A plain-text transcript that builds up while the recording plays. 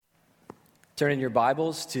Turn in your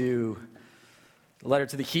Bibles to the letter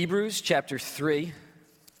to the Hebrews, chapter 3.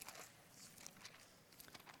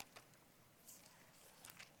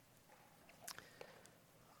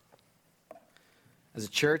 As a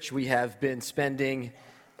church, we have been spending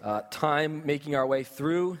time making our way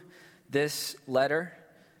through this letter.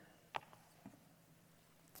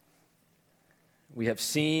 We have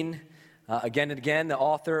seen again and again the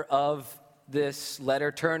author of this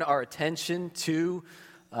letter turn our attention to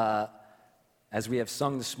as we have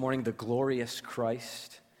sung this morning, the glorious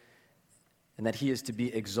Christ, and that he is to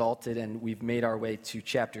be exalted, and we've made our way to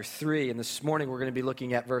chapter 3, and this morning we're going to be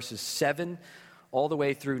looking at verses 7 all the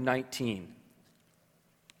way through 19.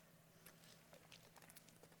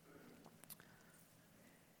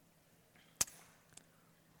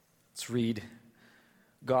 Let's read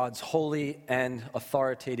God's holy and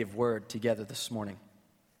authoritative word together this morning.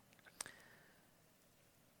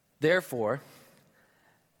 Therefore,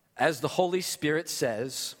 as the Holy Spirit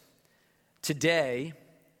says, today,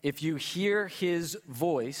 if you hear his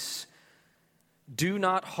voice, do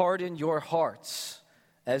not harden your hearts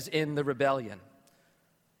as in the rebellion,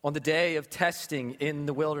 on the day of testing in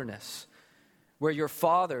the wilderness, where your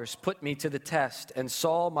fathers put me to the test and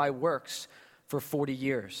saw my works for 40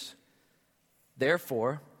 years.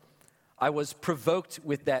 Therefore, I was provoked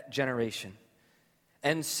with that generation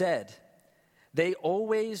and said, they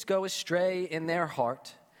always go astray in their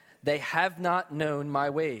heart. They have not known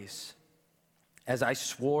my ways. As I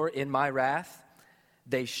swore in my wrath,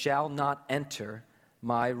 they shall not enter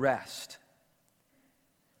my rest.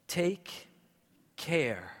 Take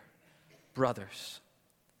care, brothers,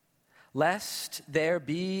 lest there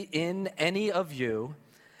be in any of you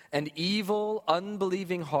an evil,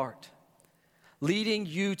 unbelieving heart, leading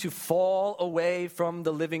you to fall away from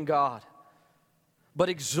the living God. But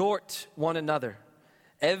exhort one another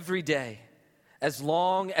every day, as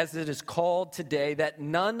long as it is called today, that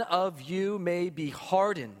none of you may be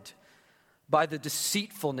hardened by the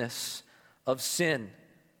deceitfulness of sin.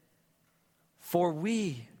 For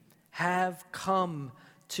we have come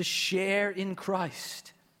to share in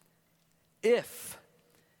Christ, if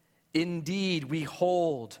indeed we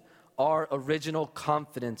hold our original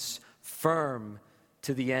confidence firm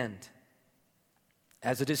to the end.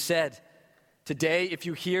 As it is said, today if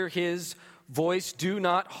you hear his voice, do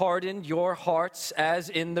not harden your hearts as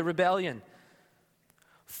in the rebellion.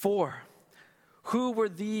 For who were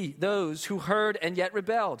those who heard and yet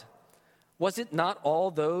rebelled? Was it not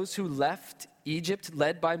all those who left Egypt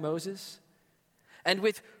led by Moses? And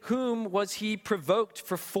with whom was he provoked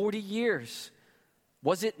for 40 years?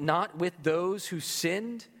 Was it not with those who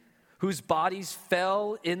sinned, whose bodies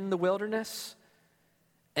fell in the wilderness?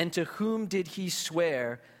 And to whom did he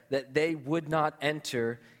swear that they would not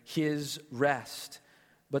enter his rest,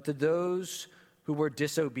 but to those who were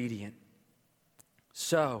disobedient?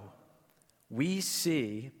 So we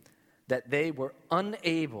see that they were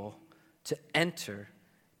unable to enter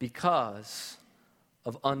because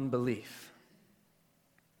of unbelief.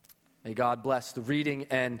 May God bless the reading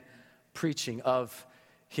and preaching of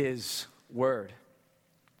his word.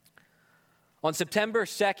 On September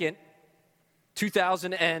 2nd,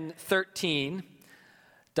 2013,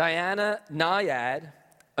 Diana Nyad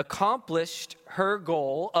accomplished her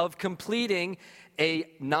goal of completing a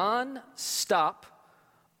non-stop,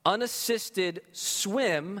 unassisted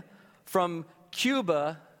swim from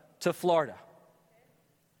Cuba to Florida.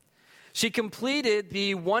 She completed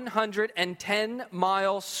the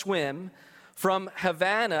 110-mile swim from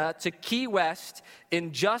Havana to Key West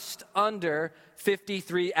in just under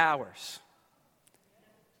 53 hours.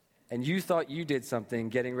 And you thought you did something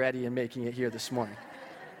getting ready and making it here this morning.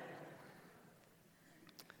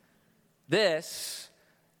 This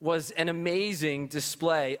was an amazing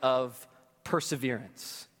display of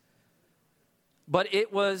perseverance. But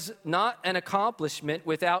it was not an accomplishment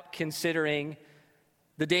without considering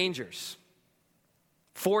the dangers.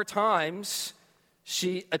 4 times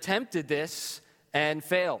she attempted this and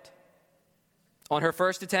failed. On her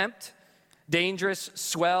first attempt, dangerous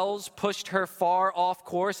swells pushed her far off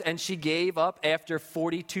course, and she gave up after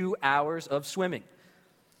 42 hours of swimming.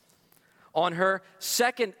 On her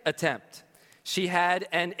second attempt, she had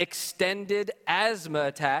an extended asthma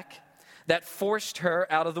attack that forced her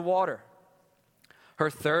out of the water. Her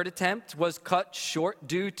third attempt was cut short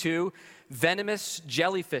due to venomous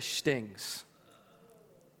jellyfish stings.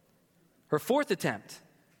 Her fourth attempt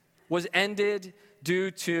was ended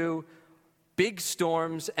due to big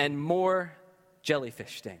storms and more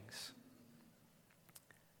jellyfish stings.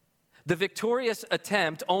 The victorious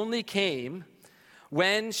attempt only came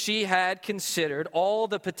when she had considered all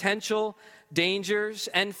the potential dangers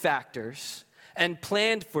and factors and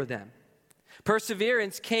planned for them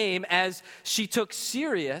Perseverance came as she took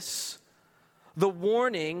serious the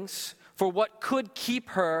warnings for what could keep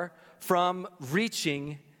her from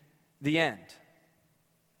reaching the end.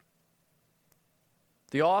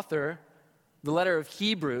 The author, the letter of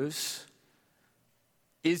Hebrews,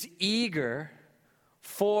 is eager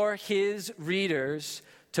for his readers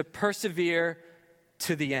to persevere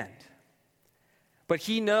to the end. But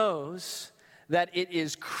he knows that it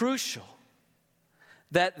is crucial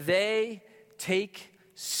that they take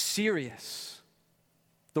serious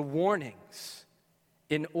the warnings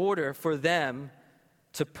in order for them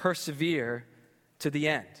to persevere to the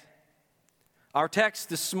end. Our text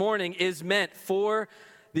this morning is meant for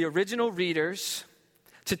the original readers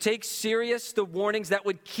to take serious the warnings that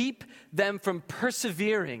would keep them from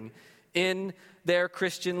persevering in their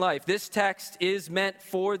Christian life. This text is meant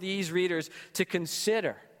for these readers to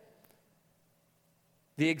consider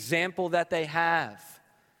the example that they have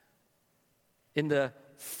in the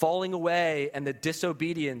falling away and the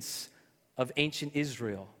disobedience of ancient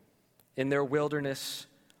Israel in their wilderness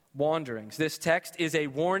wanderings. This text is a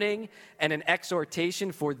warning and an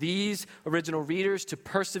exhortation for these original readers to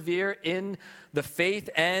persevere in the faith,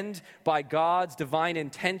 and by God's divine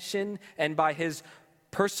intention and by his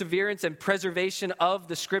perseverance and preservation of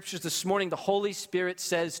the scriptures this morning, the Holy Spirit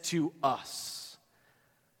says to us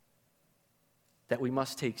that we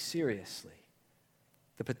must take seriously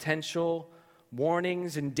the potential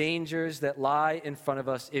warnings and dangers that lie in front of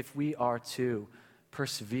us if we are to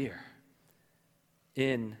persevere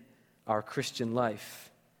in our Christian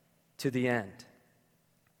life to the end.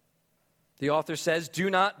 The author says, do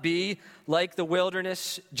not be like the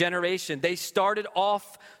wilderness generation. They started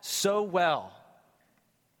off so well,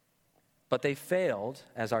 but they failed,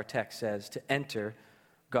 as our text says, to enter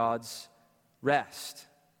God's rest.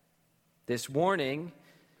 This warning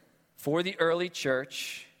for the early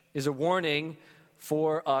church is a warning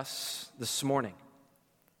for us this morning,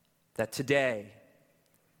 that today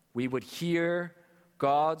we would hear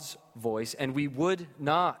God's voice and we would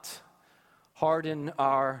not harden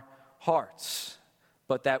our hearts,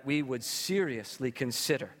 but that we would seriously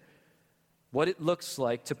consider what it looks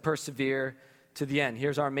like to persevere to the end.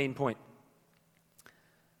 Here's our main point.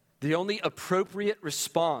 The only appropriate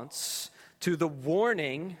response to the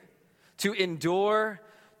warning to endure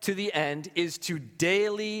to the end is to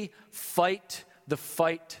daily fight the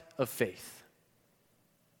fight of faith.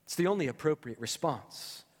 It's the only appropriate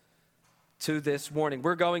response to this warning.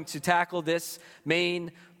 We're going to tackle this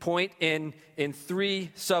main point in three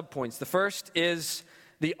subpoints. The first is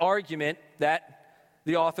the argument that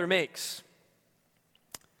the author makes.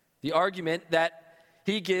 The argument that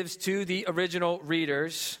he gives to the original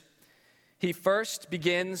readers. He first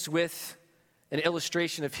begins with an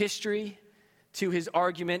illustration of history to his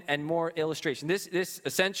argument and more illustration. This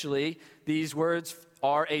essentially, these words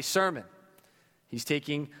are a sermon. He's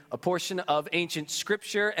taking a portion of ancient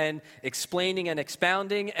scripture and explaining and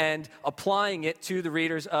expounding and applying it to the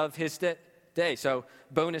readers of his day. So,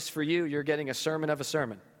 bonus for you, you're getting a sermon of a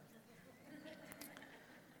sermon.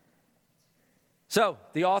 So,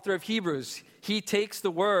 the author of Hebrews, he takes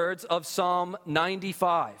the words of Psalm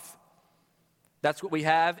 95. That's what we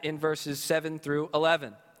have in verses 7 through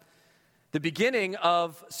 11. The beginning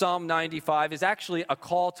of Psalm 95 is actually a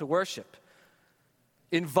call to worship,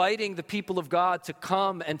 inviting the people of God to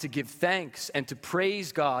come and to give thanks and to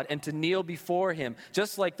praise God and to kneel before him,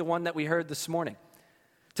 just like the one that we heard this morning.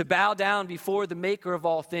 To bow down before the maker of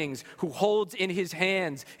all things, who holds in his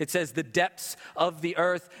hands, it says, the depths of the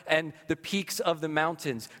earth and the peaks of the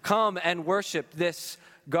mountains. Come and worship this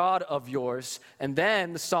God of yours. And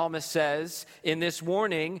then the psalmist says in this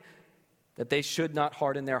warning that they should not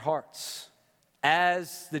harden their hearts,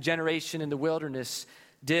 as the generation in the wilderness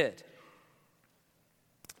did.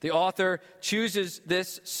 The author chooses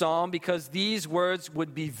this psalm because these words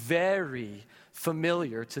would be very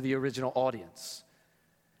familiar to the original audience.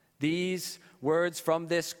 These words from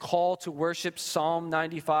this call to worship, Psalm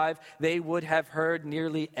 95, they would have heard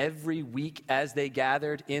nearly every week as they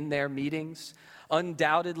gathered in their meetings.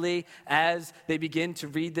 Undoubtedly, as they begin to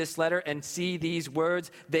read this letter and see these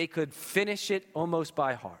words, they could finish it almost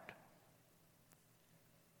by heart.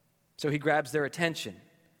 So he grabs their attention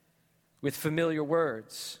with familiar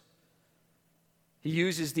words. He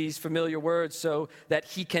uses these familiar words so that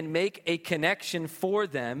he can make a connection for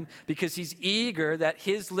them, because he's eager that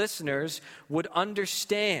his listeners would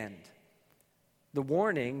understand the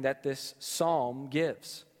warning that this psalm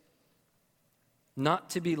gives. Not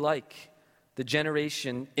to be like the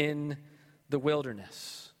generation in the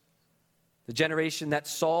wilderness. The generation that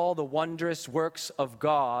saw the wondrous works of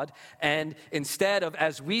God, and instead of,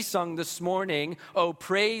 as we sung this morning, "Oh,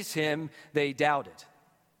 praise him," they doubted,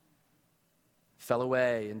 fell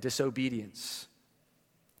away in disobedience.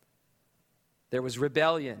 There was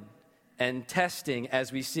rebellion and testing,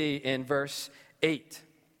 as we see in verse 8.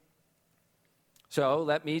 So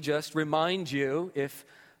let me just remind you, if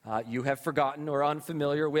you have forgotten or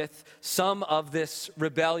unfamiliar with some of this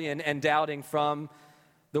rebellion and doubting from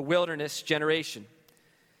the wilderness generation.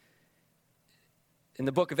 In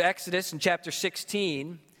the book of Exodus, in chapter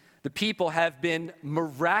 16, the people have been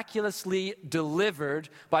miraculously delivered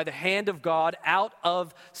by the hand of God out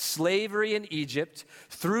of slavery in Egypt,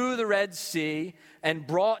 through the Red Sea, and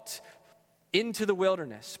brought into the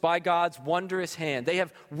wilderness by God's wondrous hand. They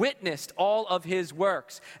have witnessed all of his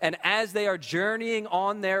works, and as they are journeying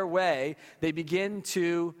on their way, they begin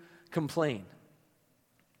to complain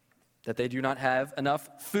that they do not have enough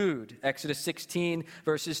food. Exodus 16,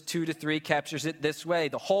 verses 2-3 captures it this way.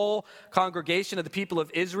 The whole congregation of the people of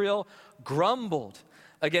Israel grumbled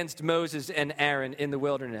against Moses and Aaron in the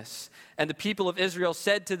wilderness. And the people of Israel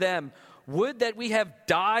said to them, "Would that we have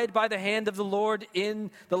died by the hand of the Lord in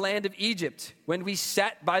the land of Egypt, when we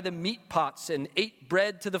sat by the meat pots and ate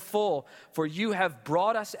bread to the full. For you have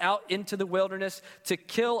brought us out into the wilderness to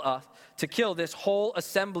kill this whole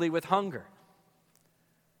assembly with hunger."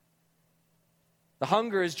 The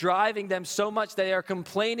hunger is driving them so much they are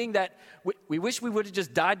complaining that we wish we would have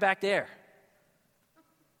just died back there.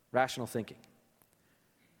 Rational thinking.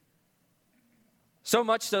 So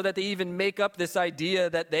much so that they even make up this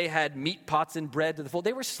idea that they had meat pots and bread to the full.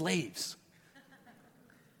 They were slaves.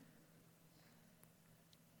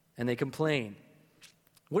 And they complain.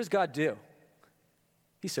 What does God do?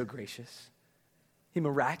 He's so gracious. He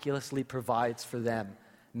miraculously provides for them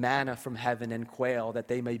manna from heaven and quail that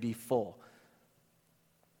they may be full.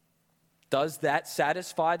 Does that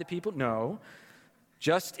satisfy the people? No.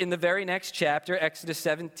 Just in the very next chapter, Exodus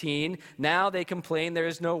 17, now they complain there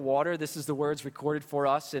is no water. This is the words recorded for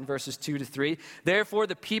us in verses 2-3. Therefore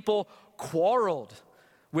the people quarreled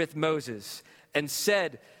with Moses and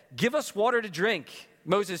said, "Give us water to drink."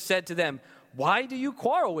 Moses said to them, "Why do you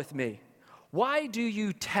quarrel with me? Why do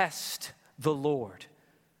you test the Lord?"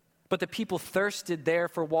 But the people thirsted there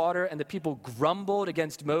for water, and the people grumbled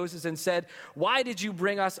against Moses and said, "Why did you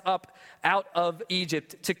bring us up out of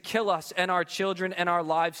Egypt to kill us and our children and our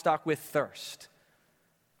livestock with thirst?"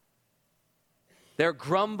 Their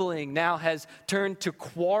grumbling now has turned to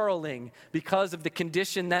quarreling because of the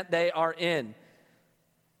condition that they are in.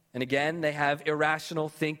 And again, they have irrational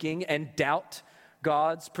thinking and doubt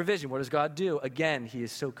God's provision. What does God do? Again, he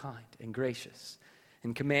is so kind and gracious,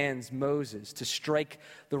 and commands Moses to strike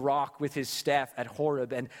the rock with his staff at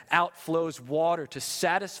Horeb, and out flows water to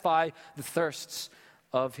satisfy the thirsts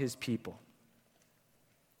of his people.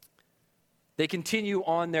 They continue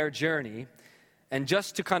on their journey, and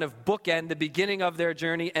just to kind of bookend the beginning of their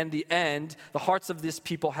journey and the end, the hearts of this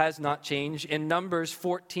people has not changed. In Numbers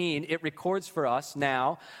 14, it records for us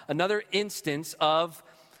now another instance of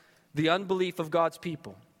the unbelief of God's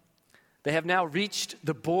people. They have now reached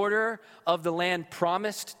the border of the land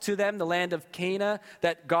promised to them, the land of Canaan,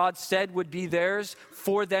 that God said would be theirs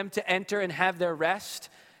for them to enter and have their rest.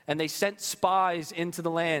 And they sent spies into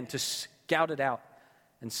the land to scout it out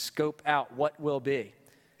and scope out what will be.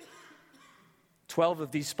 12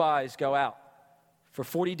 of these spies go out for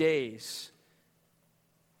 40 days.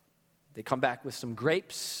 They come back with some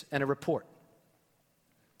grapes and a report.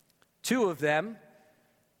 2 of them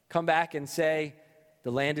come back and say,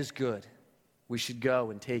 "The land is good. We should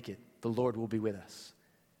go and take it. The Lord will be with us."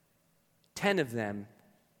 10 of them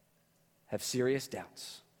have serious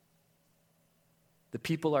doubts. The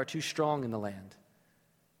people are too strong in the land.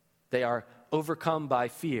 They are overcome by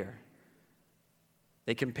fear.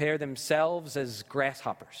 They compare themselves as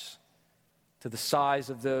grasshoppers to the size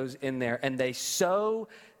of those in there, and they sow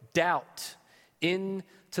doubt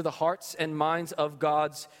into the hearts and minds of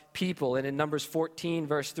God's people. And in Numbers 14,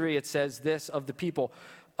 verse 3, it says this of the people,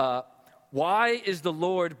 "Why is the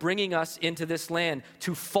Lord bringing us into this land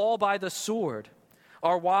to fall by the sword?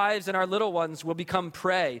 Our wives and our little ones will become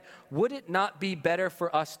prey. Would it not be better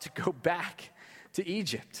for us to go back to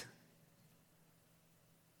Egypt?"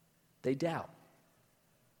 They doubt.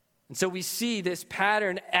 And so we see this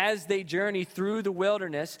pattern as they journey through the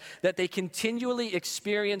wilderness, that they continually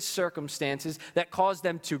experience circumstances that cause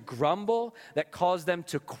them to grumble, that cause them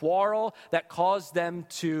to quarrel, that cause them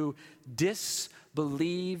to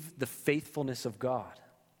disbelieve the faithfulness of God.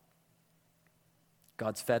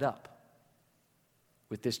 God's fed up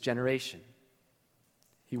with this generation.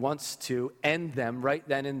 He wants to end them right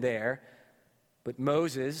then and there But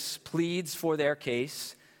Moses pleads for their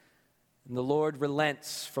case, and the Lord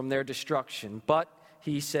relents from their destruction. But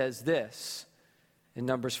he says this in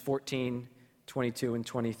Numbers 14, 22, and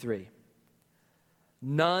 23.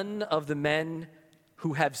 None of the men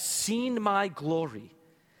who have seen my glory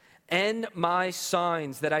and my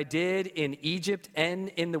signs that I did in Egypt and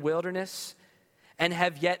in the wilderness, and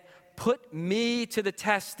have yet put me to the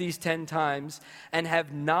test these 10 times, and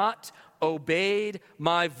have not obeyed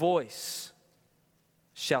my voice,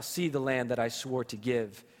 shall see the land that I swore to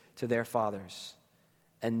give to their fathers,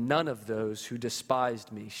 and none of those who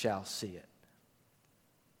despised me shall see it.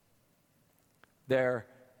 Their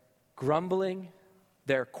grumbling,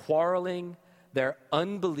 their quarreling, their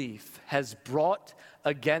unbelief has brought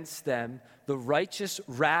against them the righteous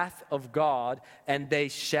wrath of God, and they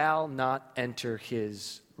shall not enter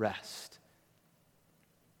his rest.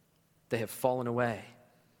 They have fallen away.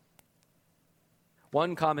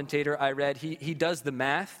 One commentator I read, he does the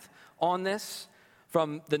math on this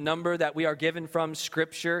from the number that we are given from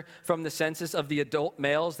Scripture, from the census of the adult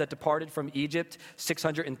males that departed from Egypt,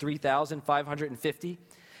 603,550.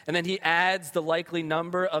 And then he adds the likely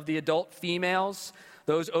number of the adult females,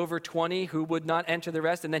 those over 20 who would not enter the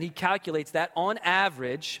rest. And then he calculates that on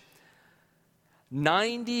average,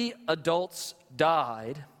 90 adults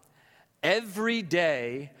died every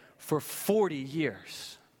day for 40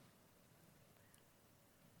 years.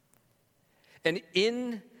 And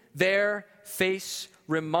in their face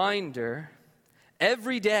reminder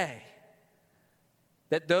every day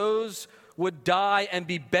that those would die and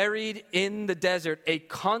be buried in the desert, a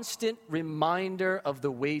constant reminder of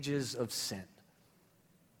the wages of sin.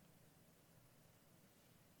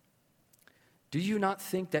 Do you not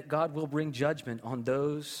think that God will bring judgment on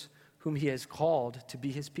those whom he has called to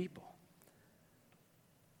be his people?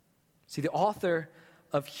 See, the author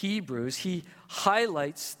of Hebrews, he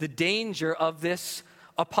highlights the danger of this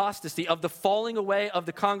apostasy, of the falling away of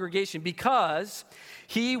the congregation, because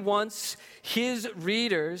he wants his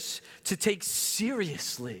readers to take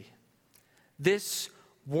seriously this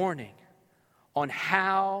warning on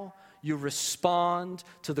how you respond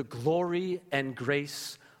to the glory and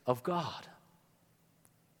grace of God.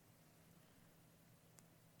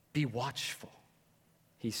 Be watchful,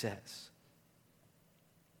 he says.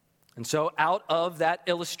 And so out of that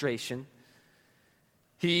illustration,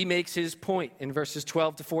 he makes his point in verses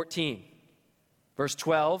 12 to 14. Verse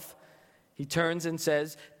 12, he turns and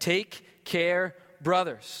says, "Take care,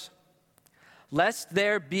 brothers, lest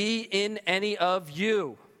there be in any of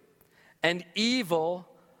you an evil,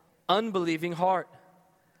 unbelieving heart,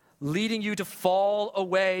 leading you to fall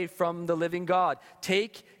away from the living God.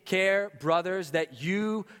 Take care, brothers, that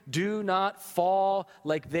you do not fall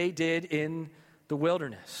like they did in the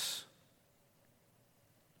wilderness."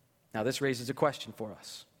 Now, this raises a question for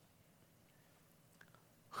us.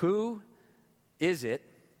 Who is it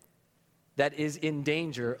that is in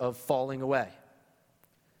danger of falling away?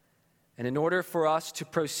 And in order for us to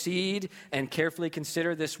proceed and carefully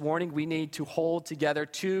consider this warning, we need to hold together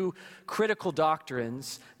two critical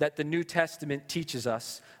doctrines that the New Testament teaches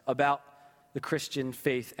us about the Christian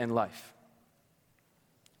faith and life.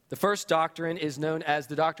 The first doctrine is known as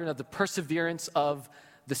the doctrine of the perseverance of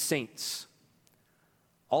the saints,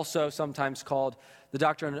 also sometimes called the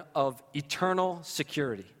doctrine of eternal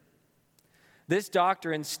security. This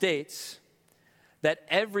doctrine states that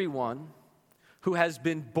everyone who has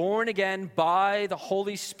been born again by the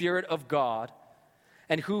Holy Spirit of God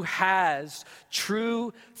and who has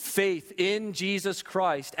true faith in Jesus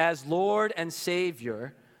Christ as Lord and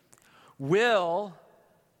Savior will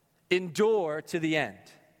endure to the end.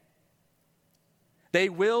 They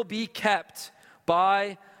will be kept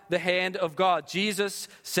by the hand of God. Jesus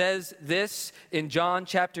says this in John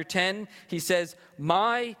chapter 10. He says,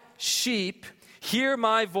 "My sheep hear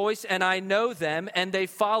my voice, and I know them, and they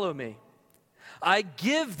follow me. I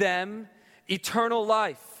give them eternal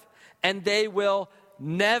life, and they will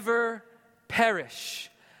never perish,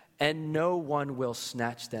 and no one will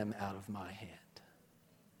snatch them out of my hand."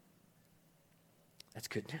 That's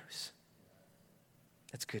good news.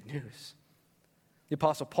 That's good news. The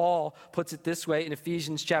Apostle Paul puts it this way in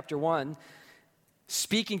Ephesians chapter 1.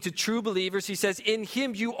 Speaking to true believers, he says, "In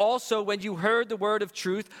him you also, when you heard the word of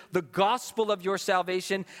truth, the gospel of your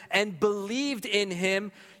salvation, and believed in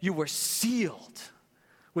him, you were sealed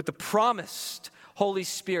with the promised Holy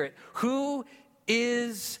Spirit, who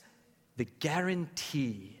is the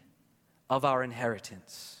guarantee of our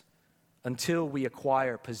inheritance until we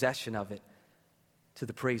acquire possession of it to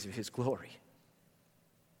the praise of his glory."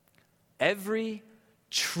 Every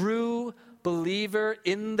true believer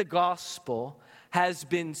in the gospel has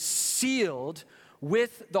been sealed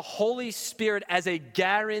with the Holy Spirit as a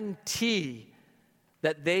guarantee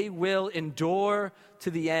that they will endure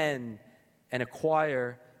to the end and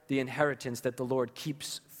acquire the inheritance that the Lord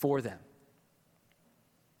keeps for them.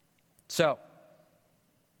 So,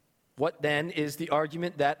 what then is the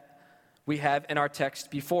argument that we have in our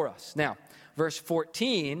text before us? Now, verse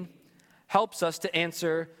 14 helps us to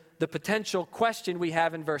answer the potential question we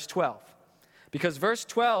have in verse 12. Because verse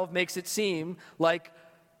 12 makes it seem like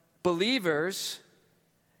believers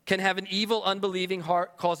can have an evil, unbelieving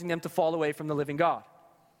heart causing them to fall away from the living God.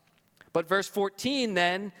 But verse 14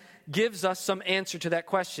 then gives us some answer to that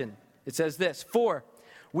question. It says this, "For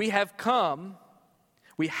we have come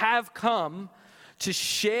to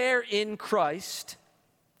share in Christ,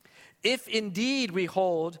 if indeed we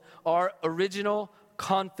hold our original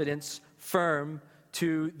confidence firm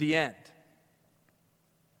to the end."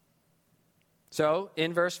 So,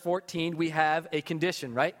 in verse 14, we have a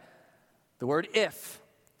condition, right? The word if.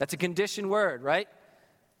 That's a condition word, right?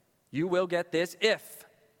 You will get this if.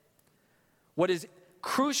 What is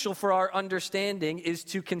crucial for our understanding is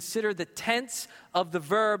to consider the tense of the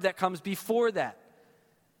verb that comes before that.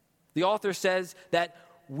 The author says that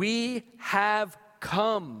we have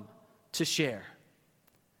come to share.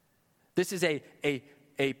 This is a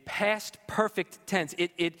past perfect tense.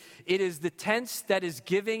 It is the tense that is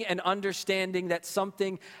giving an understanding that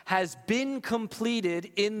something has been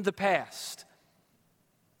completed in the past.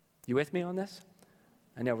 You with me on this?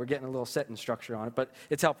 I know we're getting a little sentence structure on it, but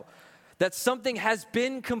it's helpful. That something has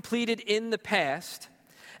been completed in the past,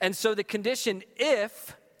 and so the condition,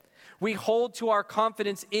 if we hold to our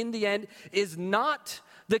confidence in the end, is not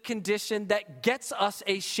the condition that gets us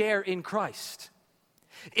a share in Christ.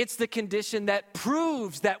 It's the condition that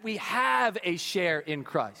proves that we have a share in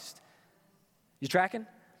Christ. You tracking?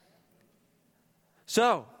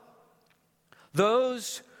 So,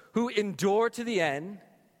 those who endure to the end,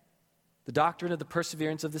 the doctrine of the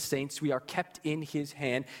perseverance of the saints, we are kept in his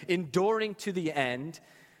hand, enduring to the end.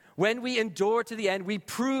 When we endure to the end, we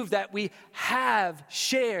prove that we have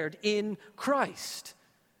shared in Christ.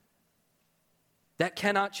 That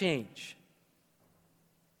cannot change.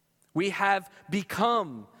 We have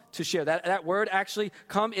become to share. That word actually,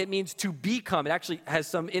 come, it means to become. It actually has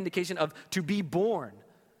some indication of to be born.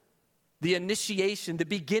 The initiation, the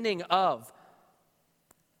beginning of.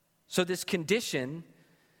 So this condition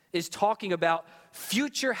is talking about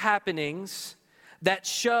future happenings that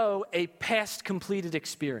show a past completed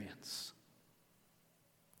experience.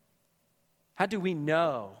 How do we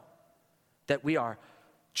know that we are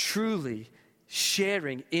truly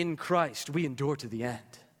sharing in Christ? We endure to the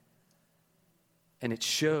end. And it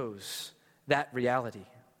shows that reality.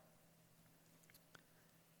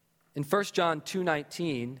 In 1 John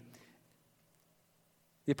 2:19,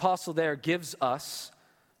 the apostle there gives us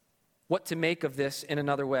what to make of this in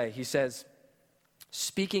another way. He says,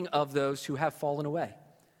 speaking of those who have fallen away,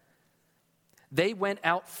 they went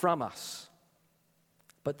out from us,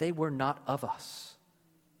 but they were not of us.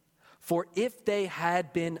 For if they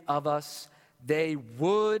had been of us, they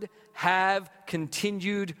would have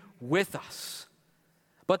continued with us.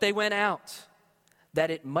 But they went out,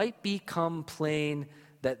 that it might become plain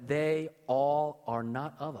that they all are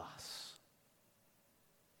not of us.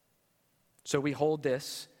 So we hold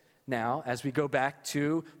this now as we go back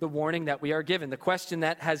to the warning that we are given. The question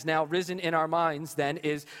that has now risen in our minds then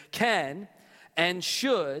is, can and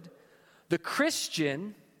should the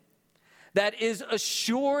Christian that is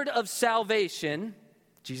assured of salvation,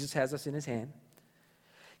 Jesus has us in his hand,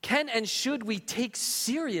 can and should we take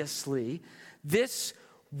seriously this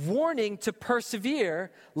warning to persevere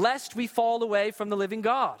lest we fall away from the living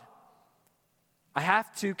God? I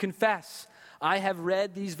have to confess, I have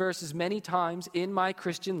read these verses many times in my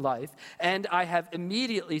Christian life, and I have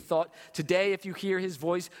immediately thought, today if you hear his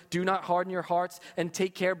voice, do not harden your hearts, and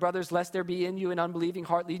take care, brothers, lest there be in you an unbelieving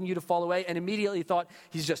heart leading you to fall away, and immediately thought,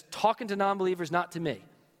 he's just talking to non-believers, not to me.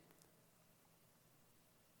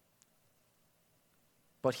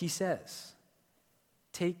 But he says,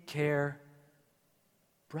 take care,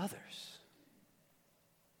 brothers.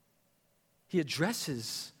 He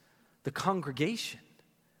addresses the congregation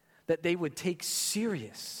that they would take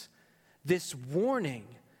serious this warning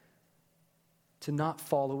to not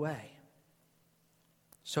fall away.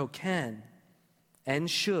 So can and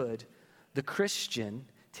should the Christian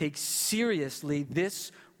take seriously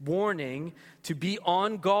this warning to be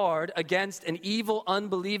on guard against an evil,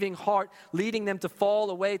 unbelieving heart, leading them to fall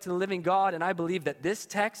away to the living God? And I believe that this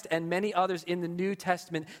text and many others in the New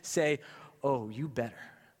Testament say, oh, you better.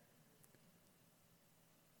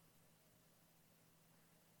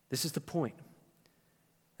 This is the point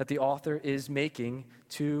that the author is making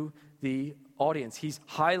to the audience. He's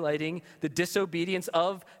highlighting the disobedience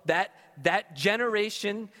of that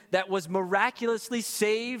generation that was miraculously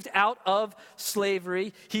saved out of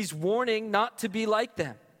slavery. He's warning not to be like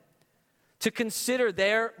them, to consider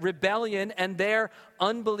their rebellion and their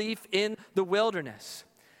unbelief in the wilderness.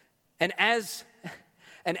 And as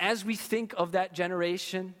we think of that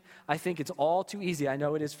generation, I think it's all too easy. I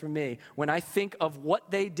know it is for me. When I think of what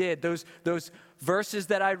they did, those verses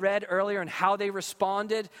that I read earlier and how they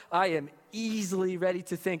responded, I am easily ready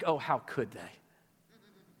to think, oh, how could they?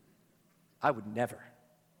 I would never.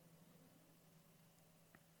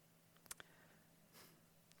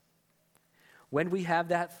 When we have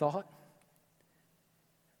that thought,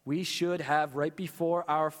 we should have right before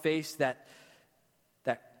our face that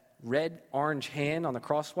red, orange hand on the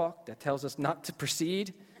crosswalk that tells us not to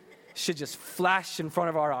proceed. Should just flash in front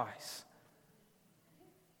of our eyes.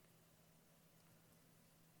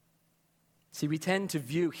 See, we tend to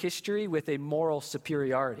view history with a moral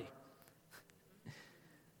superiority.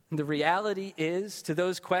 The reality is, to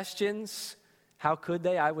those questions, how could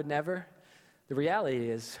they? I would never. The reality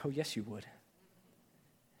is, oh, yes, you would.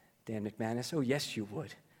 Dan McManus, oh, yes, you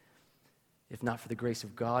would. If not for the grace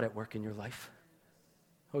of God at work in your life.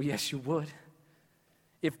 Oh, yes, you would.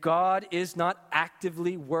 If God is not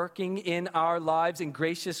actively working in our lives in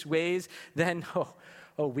gracious ways, then,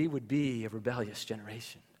 we would be a rebellious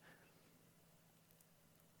generation.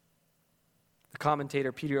 The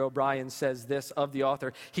commentator Peter O'Brien says this of the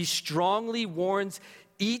author: he strongly warns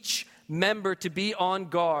each member to be on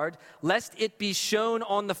guard, lest it be shown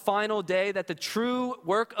on the final day that the true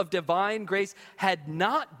work of divine grace had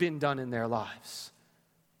not been done in their lives.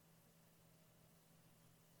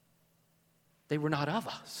 They were not of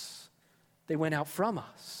us. They went out from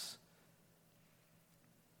us.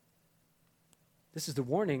 This is the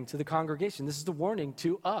warning to the congregation. This is the warning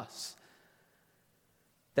to us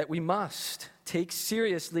that we must take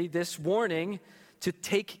seriously this warning to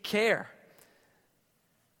take care.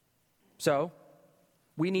 So,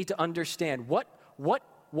 we need to understand what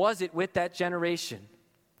was it with that generation?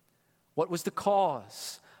 What was the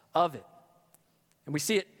cause of it? And we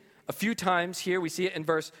see it a few times here. We see it in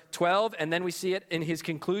verse 12, and then we see it in his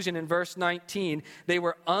conclusion in verse 19. They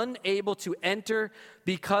were unable to enter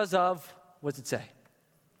because of, what does it say?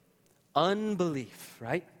 Unbelief,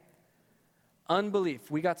 right? Unbelief.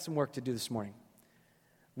 We got some work to do this morning.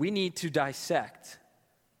 We need to dissect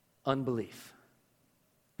unbelief.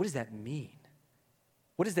 What does that mean?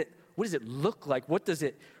 What does it look like? What does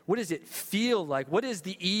it feel like? What is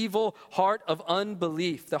the evil heart of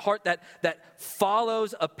unbelief? The heart that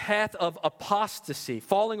follows a path of apostasy,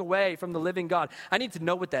 falling away from the living God. I need to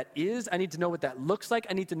know what that is. I need to know what that looks like.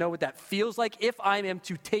 I need to know what that feels like if I am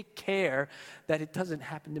to take care that it doesn't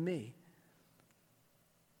happen to me.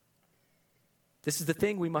 This is the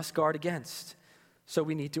thing we must guard against. So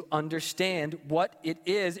we need to understand what it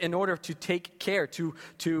is in order to take care.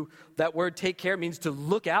 To that word take care means to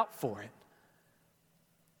look out for it.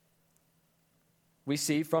 We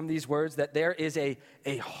see from these words that there is a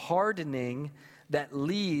hardening that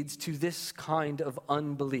leads to this kind of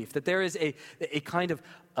unbelief. That there is a kind of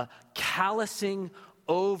a callousing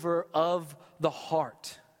over of the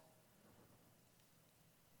heart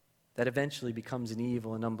that eventually becomes an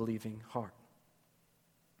evil and unbelieving heart.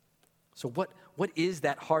 So what is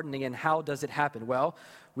that hardening and how does it happen? Well,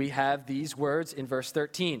 we have these words in verse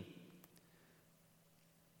 13.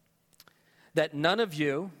 That none of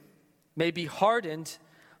you may be hardened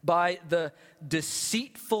by the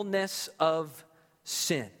deceitfulness of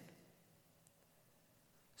sin.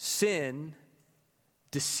 Sin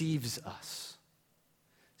deceives us.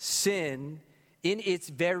 Sin, in its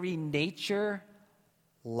very nature,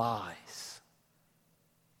 lies.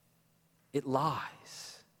 It lies.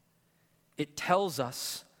 It tells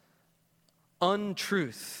us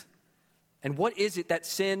untruth. And what is it that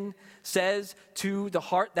sin says to the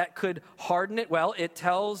heart that could harden it? Well, it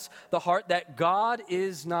tells the heart that God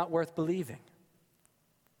is not worth believing.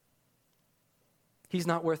 He's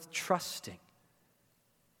not worth trusting.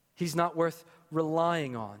 He's not worth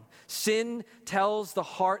relying on. Sin tells the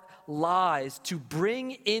heart lies to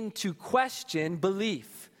bring into question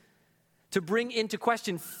belief, to bring into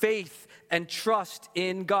question faith and trust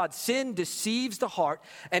in God. Sin deceives the heart,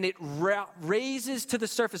 and it raises to the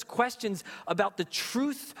surface questions about the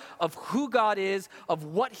truth of who God is, of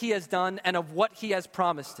what he has done, and of what he has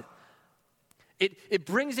promised it. It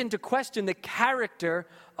brings into question the character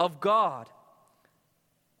of God.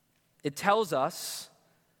 It tells us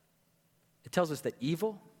that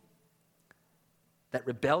evil, that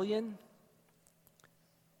rebellion,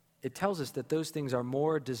 it tells us that those things are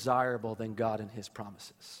more desirable than God and his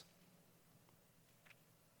promises.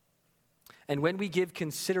 And when we give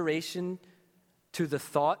consideration to the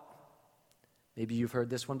thought, maybe you've heard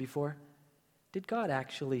this one before, did God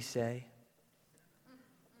actually say?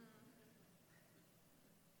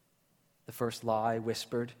 The first lie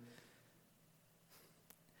whispered.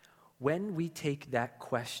 When we take that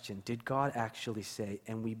question, did God actually say,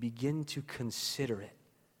 and we begin to consider it,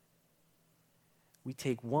 we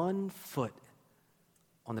take one foot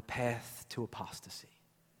on the path to apostasy,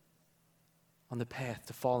 on the path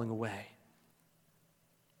to falling away.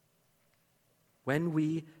 When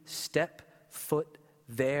we step foot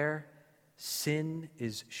there, sin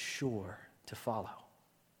is sure to follow.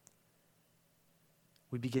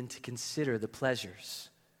 We begin to consider the pleasures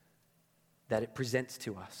that it presents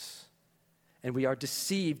to us. And we are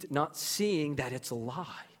deceived, not seeing that it's a lie.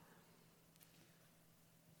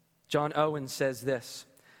 John Owen says this,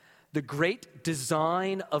 the great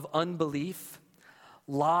design of unbelief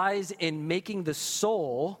lies in making the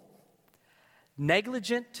soul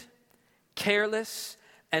negligent, careless,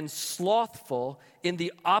 and slothful in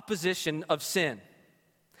the opposition of sin.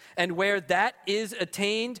 And where that is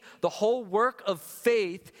attained, the whole work of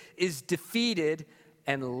faith is defeated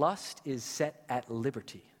and lust is set at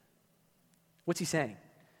liberty. What's he saying?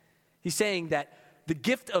 He's saying that the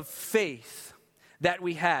gift of faith that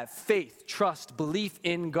we have, faith, trust, belief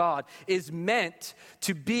in God, is meant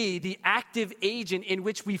to be the active agent in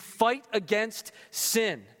which we fight against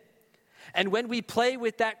sin. And when we play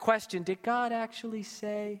with that question, did God actually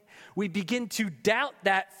say? We begin to doubt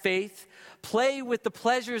that faith, play with the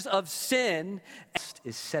pleasures of sin, and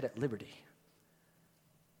is set at liberty.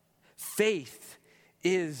 Faith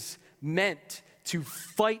is meant to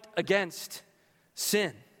fight against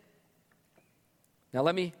sin. Now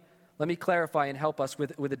let me clarify and help us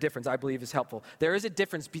with a difference I believe is helpful. There is a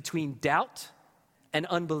difference between doubt and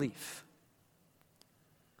unbelief.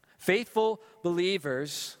 Faithful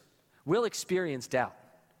believers will experience doubt.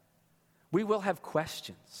 We will have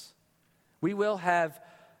questions. We will have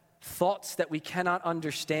thoughts that we cannot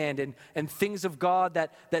understand and things of God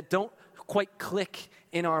that don't quite click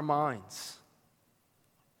in our minds.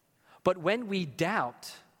 But when we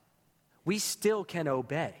doubt, we still can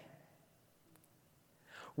obey.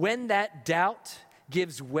 When that doubt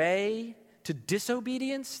gives way to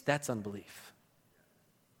disobedience, that's unbelief.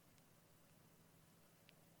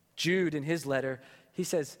 Jude, in his letter, he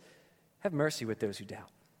says, have mercy with those who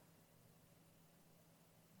doubt.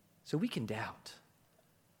 So we can doubt,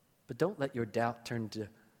 but don't let your doubt turn to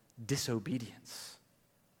disobedience.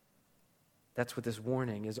 That's what this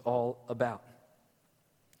warning is all about.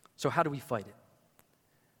 So how do we fight it?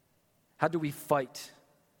 How do we fight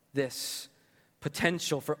this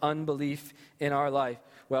potential for unbelief in our life?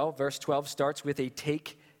 Well, verse 12 starts with a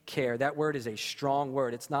take care. That word is a strong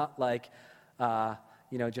word. It's not like,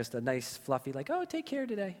 just a nice fluffy, like, oh, take care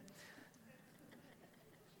today.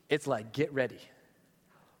 It's like, get ready.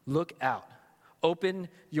 Look out. Open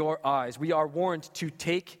your eyes. We are warned to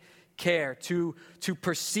take care, to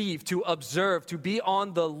perceive, to observe, to be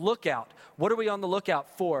on the lookout. What are we on the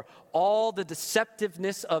lookout for? All the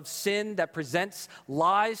deceptiveness of sin that presents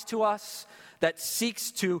lies to us, that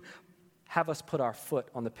seeks to have us put our foot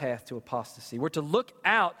on the path to apostasy. We're to look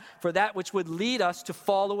out for that which would lead us to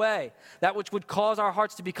fall away, that which would cause our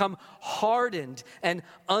hearts to become hardened and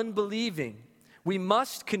unbelieving. We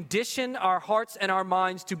must condition our hearts and our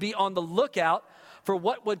minds to be on the lookout for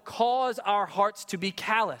what would cause our hearts to be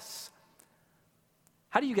callous.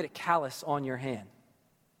 How do you get a callus on your hand?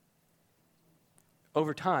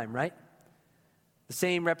 Over time, right? The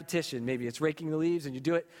same repetition. Maybe it's raking the leaves and you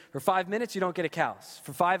do it for 5 minutes, you don't get a callus.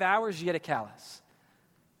 For 5 hours, you get a callus.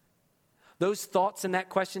 Those thoughts and that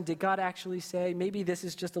question, did God actually say, maybe this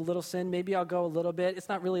is just a little sin, maybe I'll go a little bit. It's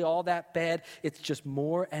not really all that bad. It's just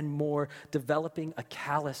more and more developing a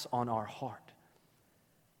callus on our heart.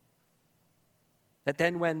 That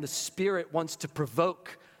then when the Spirit wants to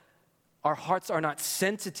provoke, our hearts are not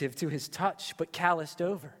sensitive to His touch, but calloused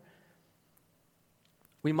over.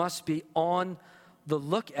 We must be on the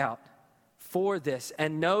lookout for this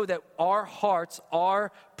and know that our hearts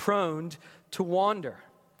are prone to wander.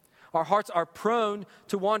 Our hearts are prone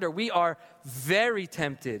to wander. We are very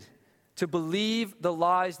tempted to believe the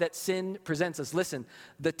lies that sin presents us. Listen,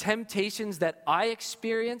 the temptations that I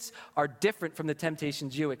experience are different from the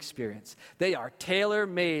temptations you experience. They are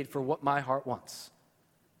tailor-made for what my heart wants.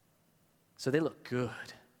 So they look good.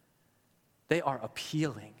 They are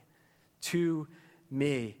appealing to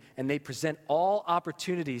me, and they present all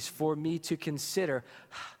opportunities for me to consider,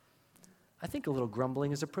 I think a little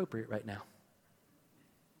grumbling is appropriate right now.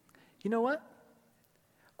 You know what?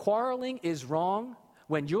 Quarreling is wrong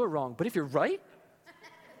when you're wrong, but if you're right,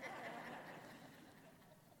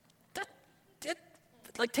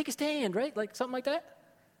 like take a stand, right? Like something like that.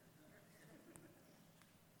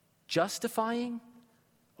 Justifying?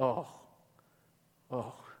 Oh.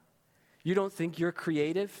 You don't think you're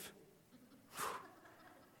creative?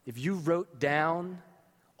 If you wrote down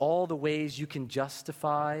all the ways you can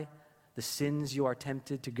justify the sins you are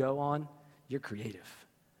tempted to go on, you're creative.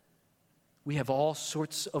 We have all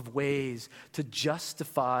sorts of ways to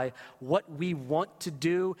justify what we want to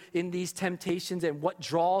do in these temptations and what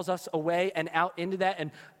draws us away and out into that.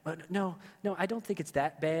 And no, I don't think it's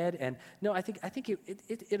that bad. And no, I think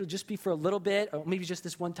it'll just be for a little bit, or maybe just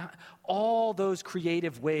this one time. All those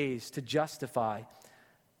creative ways to justify.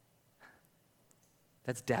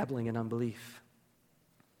 That's dabbling in unbelief.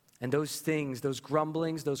 And those things, those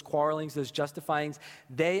grumblings, those quarrelings, those justifyings,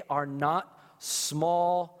 they are not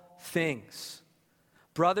small things.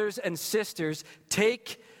 Brothers and sisters,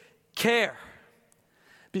 take care,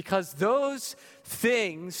 because those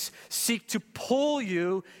things seek to pull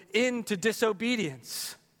you into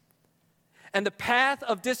disobedience. And the path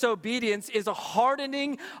of disobedience is a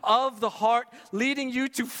hardening of the heart, leading you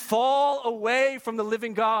to fall away from the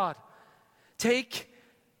living God. Take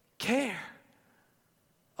care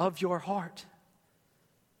of your heart.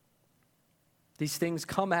 These things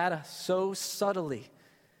come at us so subtly.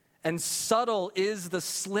 And subtle is the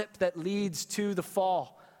slip that leads to the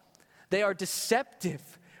fall. They are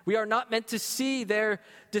deceptive. We are not meant to see their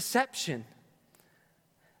deception.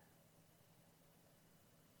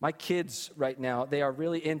 My kids right now, they are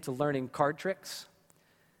really into learning card tricks.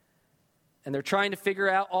 And they're trying to figure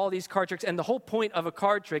out all these card tricks. And the whole point of a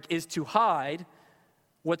card trick is to hide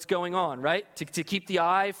what's going on, right? To keep the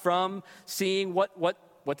eye from seeing what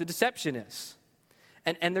the deception is.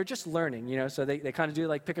 And they're just learning, so they kind of do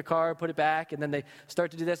like pick a card, put it back, and then they start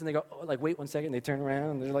to do this, and they go, oh, like, wait 1 second, they turn around,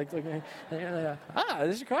 and they're like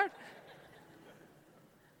this is your card?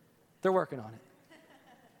 They're working on it.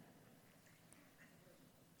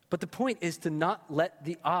 But the point is to not let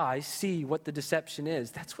the eye see what the deception is.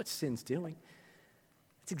 That's what sin's doing.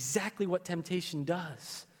 It's exactly what temptation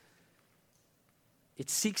does. It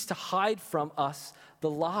seeks to hide from us the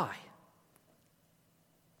lie.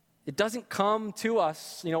 It doesn't come to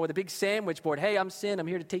us, with a big sandwich board. Hey, I'm sin. I'm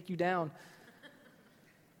here to take you down.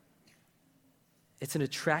 It's an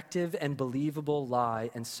attractive and believable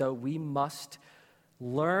lie, and so we must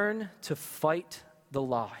learn to fight the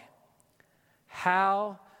lie.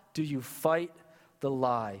 How do you fight the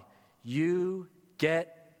lie? You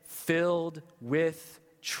get filled with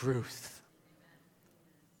truth.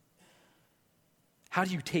 How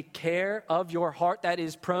do you take care of your heart that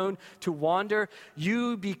is prone to wander?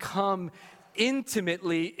 You become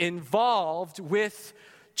intimately involved with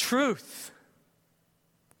truth.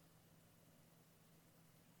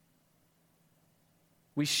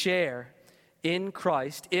 We share in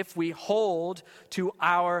Christ if we hold to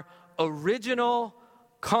our original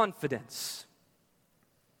confidence.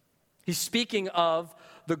 He's speaking of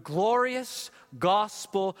the glorious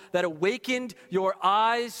gospel that awakened your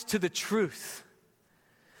eyes to the truth.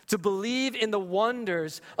 To believe in the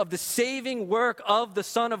wonders of the saving work of the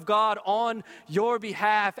Son of God on your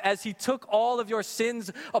behalf as he took all of your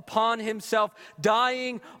sins upon himself,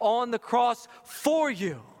 dying on the cross for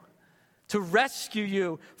you, to rescue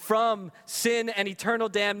you from sin and eternal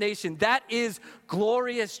damnation. That is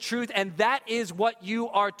glorious truth, and that is what you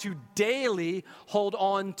are to daily hold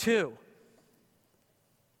on to.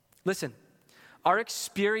 Listen, our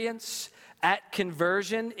experience at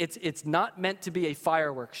conversion, it's not meant to be a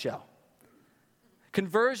fireworks show.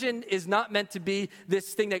 Conversion is not meant to be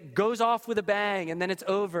this thing that goes off with a bang and then it's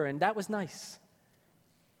over, and that was nice.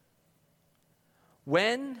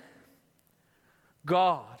 When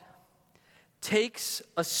God takes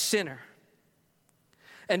a sinner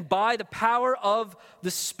and by the power of the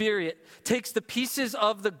Spirit takes the pieces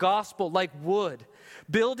of the gospel like wood,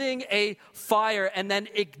 building a fire, and then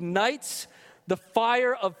ignites the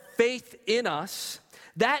fire of faith in us,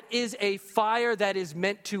 that is a fire that is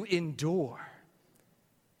meant to endure.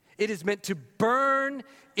 It is meant to burn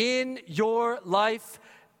in your life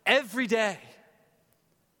every day.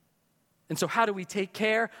 And so how do we take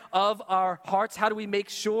care of our hearts? How do we make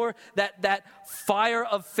sure that that fire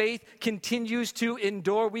of faith continues to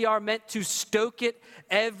endure? We are meant to stoke it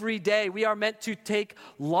every day. We are meant to take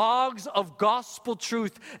logs of gospel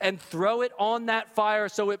truth and throw it on that fire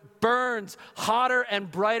so it burns hotter and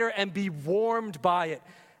brighter and be warmed by it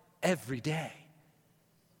every day.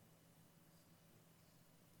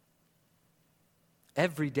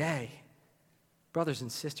 Every day. Brothers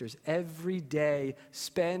and sisters, every day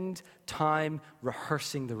spend time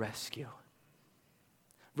rehearsing the rescue.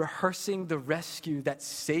 Rehearsing the rescue that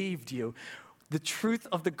saved you. the truth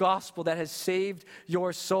of the gospel that has saved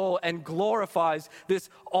your soul and glorifies this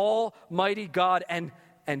almighty God, and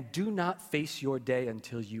do not face your day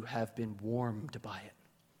until you have been warmed by it.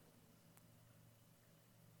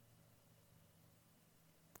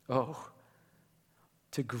 Oh,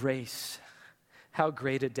 to grace, how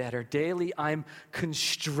great a debtor daily I'm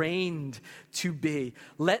constrained to be.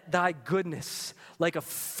 Let thy goodness, like a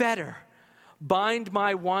fetter, bind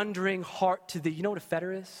my wandering heart to thee. You know what a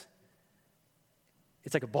fetter is?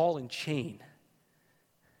 It's like a ball and chain.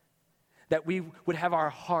 That we would have our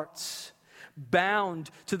hearts bound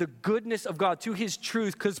to the goodness of God, to his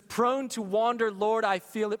truth, because prone to wander, Lord, I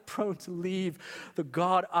feel it, prone to leave the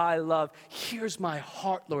God I love. Here's my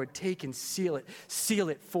heart, Lord, take and seal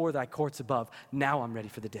it for thy courts above. Now I'm ready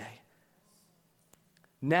for the day.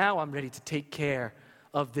 Now I'm ready to take care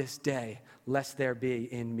of this day, lest there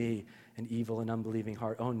be in me an evil and unbelieving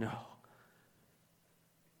heart. Oh no.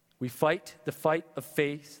 We fight the fight of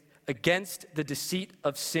faith against the deceit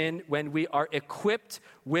of sin when we are equipped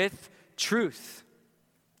with truth.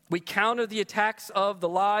 We counter the attacks of the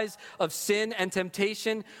lies of sin and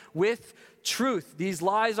temptation with truth. These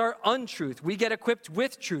lies are untruth. We get equipped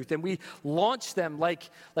with truth and we launch them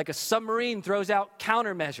like a submarine throws out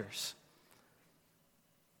countermeasures.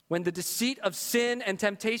 When the deceit of sin and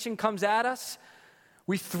temptation comes at us,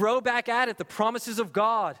 we throw back at it the promises of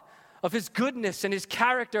God, of his goodness and his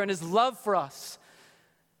character and his love for us,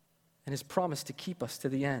 and his promise to keep us to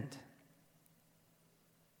the end.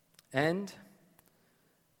 And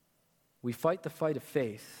we fight the fight of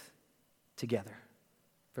faith together.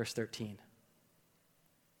 Verse 13.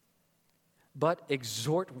 But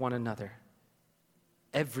exhort one another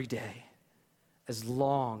every day, as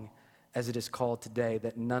long as it is called today,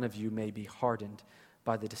 that none of you may be hardened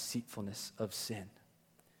by the deceitfulness of sin.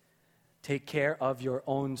 Take care of your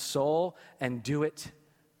own soul and do it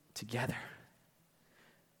together.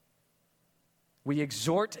 We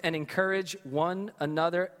exhort and encourage one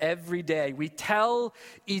another every day. We tell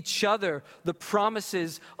each other the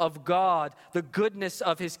promises of God, the goodness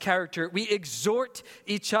of his character. We exhort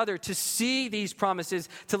each other to see these promises,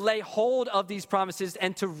 to lay hold of these promises,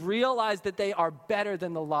 and to realize that they are better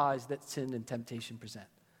than the lies that sin and temptation present.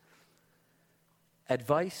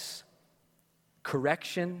 Advice,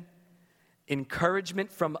 correction,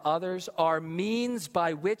 encouragement from others are means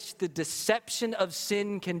by which the deception of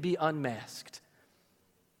sin can be unmasked.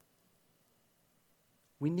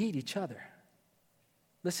 We need each other.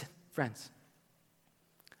 Listen, friends.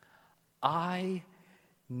 I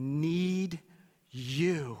need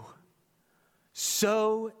you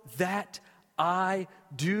so that I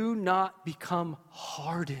do not become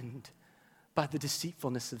hardened by the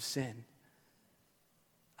deceitfulness of sin.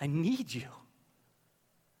 I need you.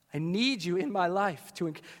 I need you in my life.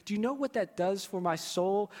 Do you know what that does for my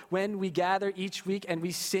soul when we gather each week and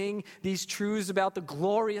we sing these truths about the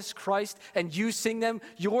glorious Christ and you sing them,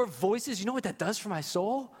 your voices? You know what that does for my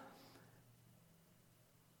soul?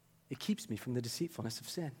 It keeps me from the deceitfulness of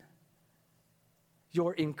sin.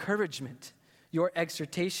 Your encouragement, your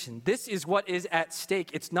exhortation. This is what is at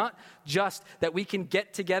stake. It's not just that we can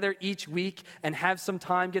get together each week and have some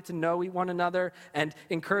time, get to know one another and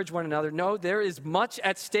encourage one another. No, there is much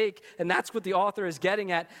at stake, and that's what the author is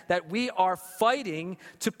getting at, that we are fighting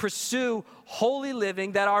to pursue holy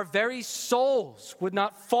living, that our very souls would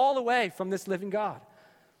not fall away from this living God.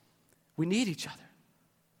 We need each other.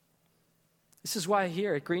 This is why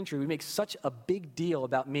here at Green Tree we make such a big deal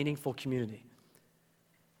about meaningful community.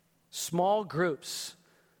 Small groups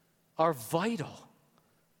are vital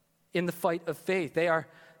in the fight of faith. They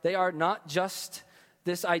are not just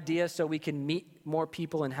this idea so we can meet more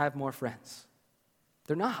people and have more friends.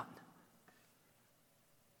 They're not.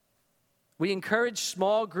 We encourage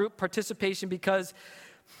small group participation because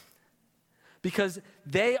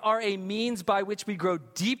they are a means by which we grow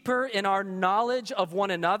deeper in our knowledge of one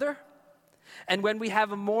another. And when we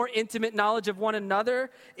have a more intimate knowledge of one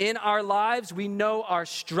another in our lives, we know our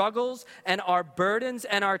struggles and our burdens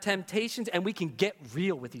and our temptations, and we can get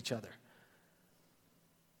real with each other.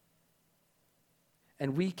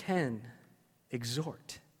 And we can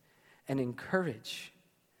exhort and encourage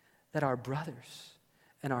that our brothers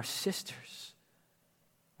and our sisters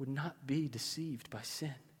would not be deceived by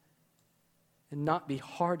sin and not be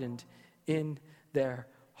hardened in their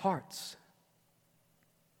hearts.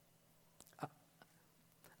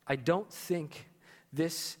 I don't think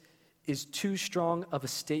this is too strong of a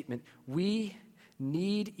statement. We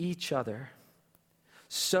need each other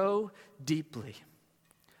so deeply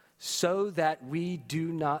so that we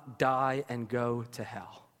do not die and go to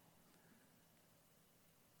hell.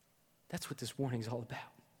 That's what this warning is all about.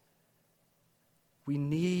 We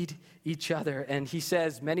need each other. And he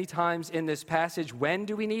says many times in this passage, when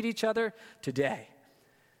do we need each other? Today.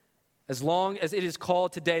 As long as it is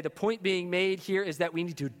called today, the point being made here is that we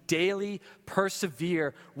need to daily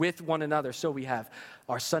persevere with one another. So we have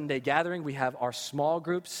our Sunday gathering, we have our small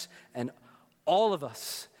groups, and all of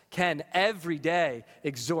us can every day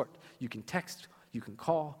exhort. You can text, you can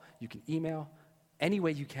call, you can email, any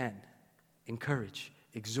way you can. Encourage,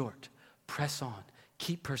 exhort, press on,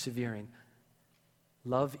 keep persevering.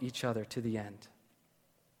 Love each other to the end.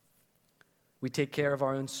 We take care of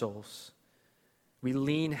our own souls. We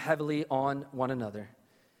lean heavily on one another.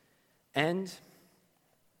 And,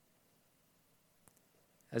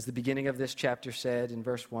 as the beginning of this chapter said in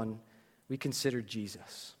verse 1, we consider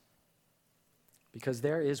Jesus. Because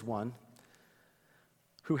there is one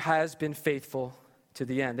who has been faithful to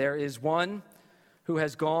the end. There is one who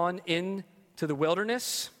has gone into the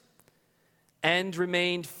wilderness and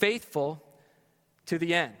remained faithful to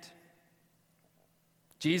the end.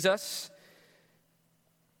 Jesus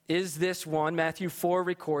is this one. Matthew 4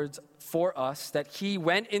 records for us that he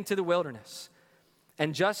went into the wilderness.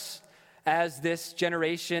 And just as this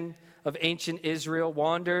generation of ancient Israel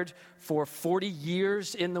wandered for 40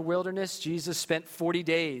 years in the wilderness, Jesus spent 40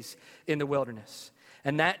 days in the wilderness.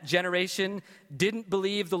 And that generation didn't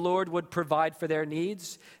believe the Lord would provide for their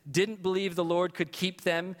needs, didn't believe the Lord could keep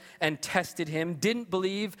them, and tested him, didn't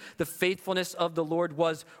believe the faithfulness of the Lord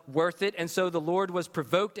was worth it. And so the Lord was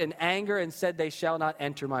provoked in anger and said, "They shall not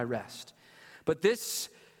enter my rest." But this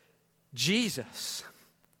Jesus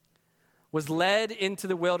was led into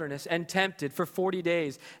the wilderness and tempted for 40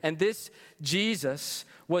 days. And this Jesus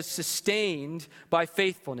was sustained by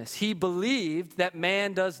faithfulness. He believed that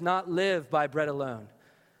man does not live by bread alone,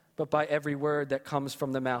 but by every word that comes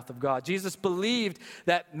from the mouth of God. Jesus believed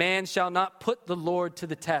that man shall not put the Lord to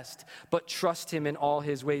the test, but trust him in all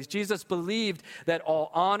his ways. Jesus believed that all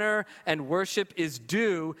honor and worship is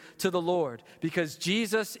due to the Lord, because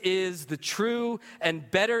Jesus is the true and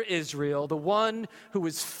better Israel, the one who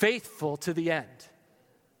is faithful to the end.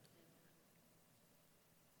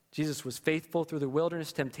 Jesus was faithful through the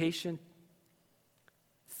wilderness temptation,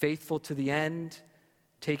 faithful to the end,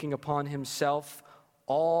 taking upon himself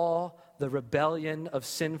all the rebellion of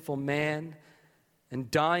sinful man,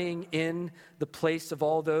 and dying in the place of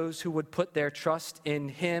all those who would put their trust in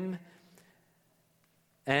him.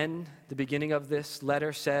 And the beginning of this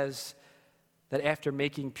letter says that after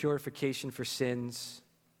making purification for sins,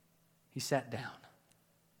 he sat down.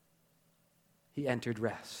 He entered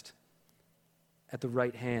rest at the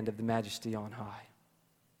right hand of the Majesty on high.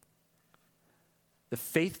 The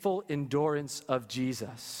faithful endurance of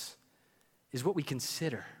Jesus is what we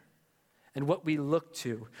consider and what we look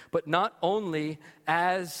to, but not only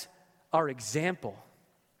as our example,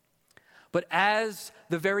 but as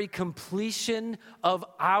the very completion of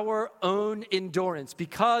our own endurance.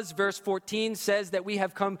 Because verse 14 says that we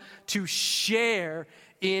have come to share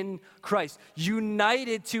in Christ,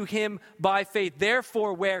 united to him by faith.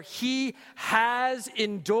 Therefore, where he has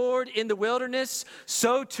endured in the wilderness,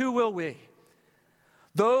 so too will we.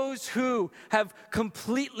 Those who have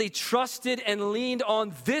completely trusted and leaned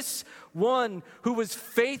on this one who was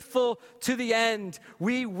faithful to the end,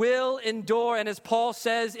 we will endure. And as Paul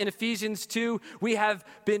says in Ephesians 2, we have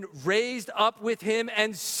been raised up with him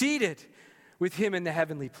and seated with him in the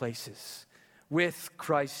heavenly places with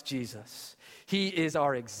Christ Jesus. He is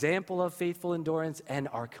our example of faithful endurance and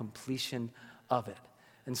our completion of it.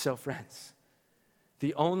 And so, friends,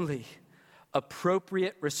 the only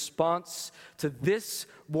appropriate response to this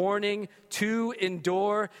warning to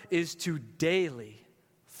endure is to daily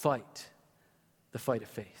fight the fight of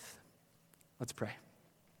faith. Let's pray.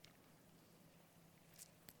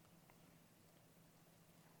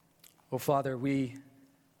 Oh, Father, we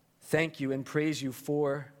thank you and praise you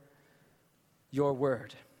for your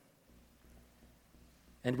word.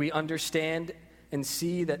 And we understand and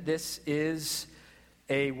see that this is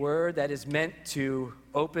a word that is meant to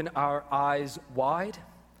open our eyes wide.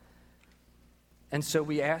 And so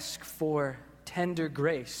we ask for tender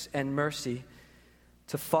grace and mercy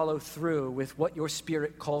to follow through with what your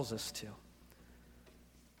Spirit calls us to.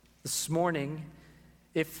 This morning,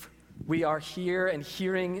 if we are here and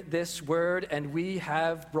hearing this word and we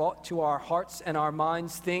have brought to our hearts and our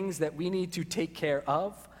minds things that we need to take care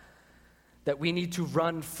of, that we need to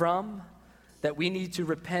run from, that we need to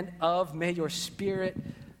repent of, may your Spirit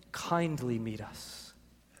kindly meet us.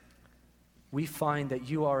 We find that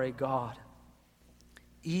you are a God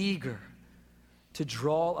eager to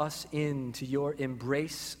draw us into your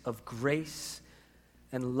embrace of grace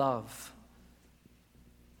and love.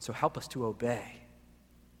 So help us to obey,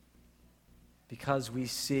 because we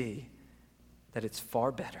see that it's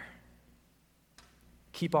far better.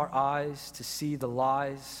 Keep our eyes to see the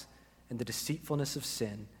lies and the deceitfulness of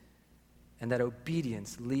sin, and that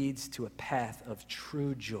obedience leads to a path of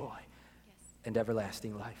true joy and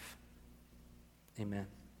everlasting life. Amen.